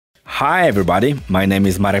Hi everybody, my name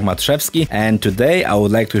is Marek m.matuszewski, and today I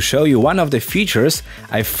would like to show you one of the features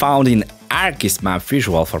I found in ArcGis map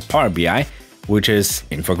visual for Power BI, which is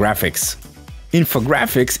Infographics.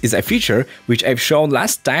 Infographics is a feature which I've shown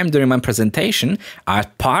last time during my presentation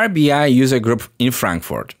at Power BI user group in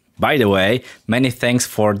Frankfurt. By the way, many thanks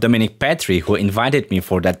for Dominic Petri who invited me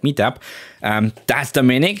for that meetup. That's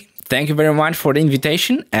Dominic. Thank you very much for the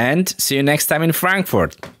invitation and see you next time in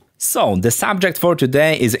Frankfurt. So, the subject for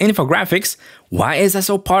today is infographics. Why is that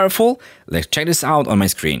so powerful? Let's check this out on my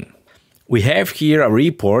screen. We have here a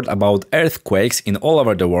report about earthquakes in all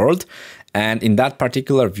over the world, and in that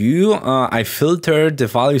particular view, I filtered the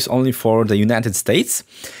values only for the United States.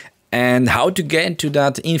 And how to get to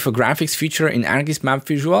that infographics feature in ArcGis Map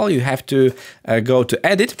Visual, you have to go to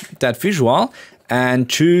Edit, that visual, and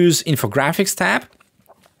choose Infographics tab.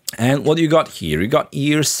 And what you got here? You got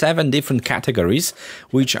here 7 different categories,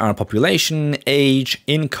 which are population, age,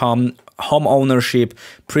 income, home ownership,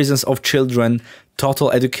 presence of children,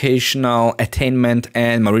 total educational attainment,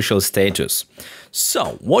 and marital status.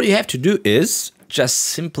 So what you have to do is just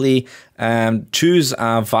simply choose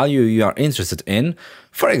a value you are interested in.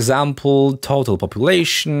 For example, total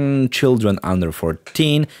population, children under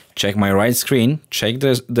 14. Check my right screen. Check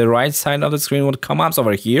the right side of the screen, what comes up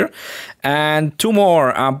over here. And 2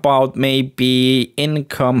 more about maybe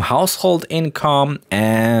income, household income,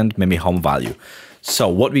 and maybe home value. So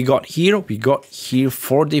what we got here? We got here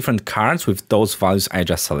 4 different cards with those values I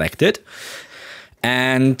just selected.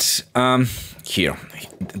 And here,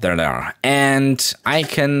 there they are. And I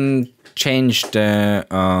can change the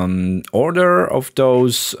order of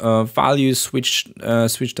those values, switch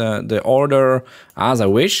the order as I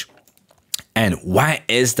wish. And why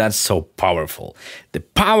is that so powerful? The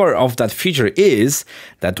power of that feature is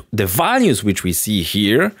that the values which we see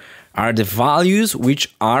here are the values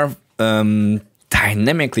which are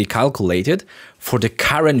dynamically calculated for the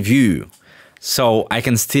current view. So I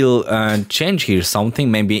can still change here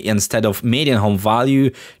something, maybe instead of median home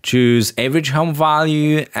value, choose average home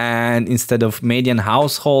value, and instead of median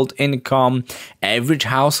household income, average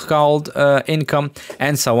household income,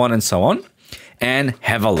 and so on and so on. And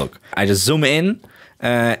have a look. I just zoom in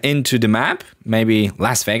into the map, maybe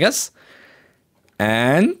Las Vegas,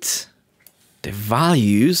 and the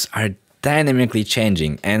values are dynamically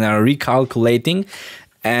changing and are recalculating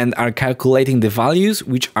and are calculating the values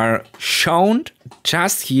which are shown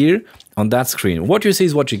just here on that screen. What you see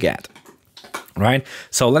is what you get, right?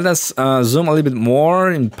 So let us zoom a little bit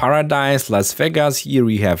more in Paradise, Las Vegas. Here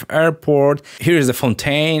we have airport. Here is the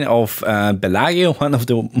fountain of Bellagio, one of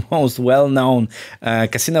the most well-known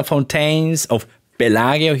casino fountains of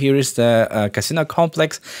Bellagio. Here is the casino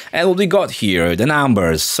complex. And what we got here, the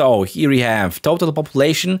numbers. So here we have total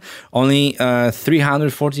population, only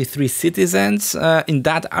 343 citizens in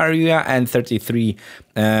that area and 33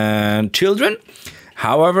 children.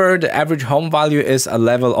 However, the average home value is a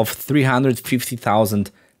level of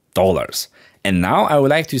 $350,000. And now I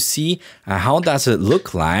would like to see how does it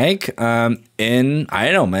look like in, I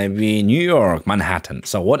don't know, maybe New York, Manhattan.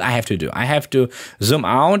 So what I have to do, I have to zoom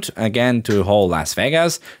out again to whole Las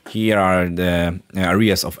Vegas. Here are the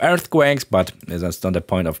areas of earthquakes, but that's not the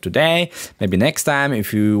point of today. Maybe next time,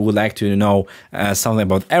 if you would like to know something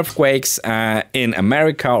about earthquakes in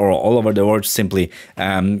America or all over the world, simply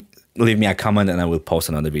leave me a comment and I will post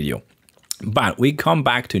another video. But we come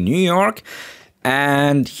back to New York.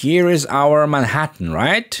 And here is our Manhattan,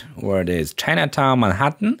 right? Where it is Chinatown,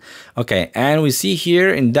 Manhattan. Okay, and we see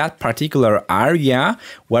here in that particular area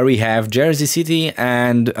where we have Jersey City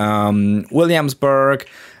and Williamsburg,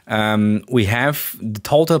 we have the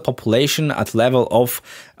total population at level of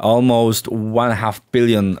almost 1.5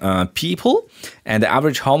 billion people, and the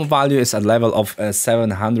average home value is at level of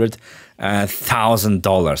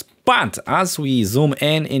 $700,000. But as we zoom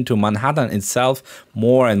in into Manhattan itself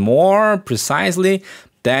more and more precisely,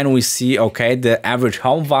 then we see, okay, the average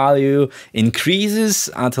home value increases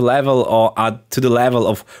at a level or to the level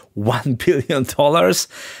of $1 billion.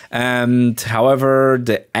 And however,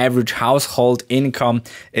 the average household income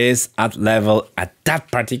is at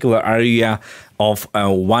that particular area of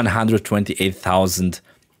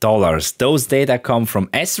 $128,000. Those data come from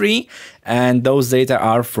Esri, and those data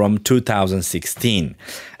are from 2016.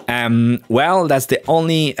 Well, that's the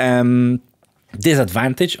only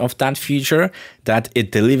disadvantage of that feature, that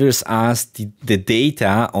it delivers us the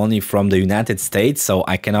data only from the United States. So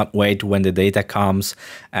I cannot wait when the data comes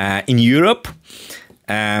in Europe.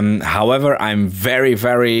 However, I'm very,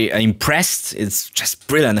 very impressed. It's just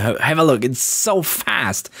brilliant. Have a look. It's so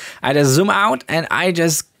fast. I just zoom out and I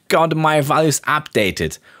just got my values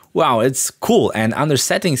updated. wow, it's cool. And under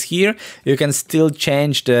settings here, you can still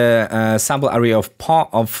change the sample area of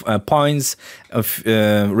points, of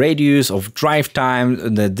radius, of drive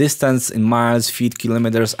time, the distance in miles, feet,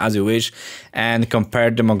 kilometers, as you wish, and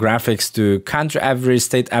compare demographics to country average,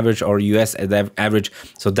 state average, or US average.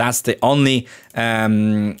 So that's the only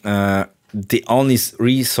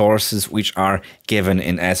resources which are given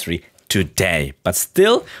in Esri today. But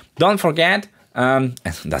still, don't forget,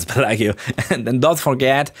 that's like you. And then don't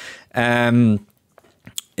forget,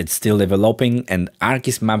 it's still developing, and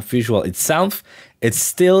ArcGis map visual itself, it's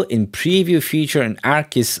still in preview feature in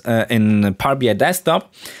ArcGis in Power BI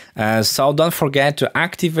desktop. So don't forget to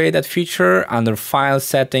activate that feature under File,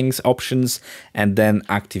 Settings, Options, and then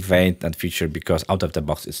activate that feature, because out of the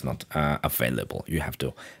box it's not available. You have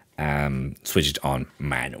to switch it on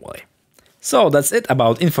manually. So that's it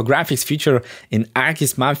about infographics feature in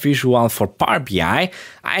ArcGis Map Visual for Power BI.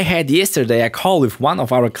 I had yesterday a call with one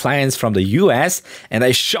of our clients from the US, and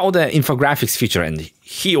I showed the infographics feature, and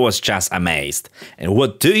he was just amazed. And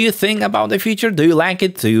what do you think about the feature? Do you like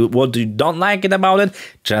it? What do you don't like it about it?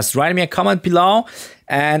 Just write me a comment below.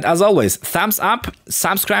 And as always, thumbs up,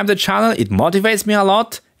 subscribe to the channel, it motivates me a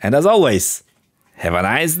lot. And as always, have a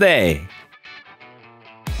nice day.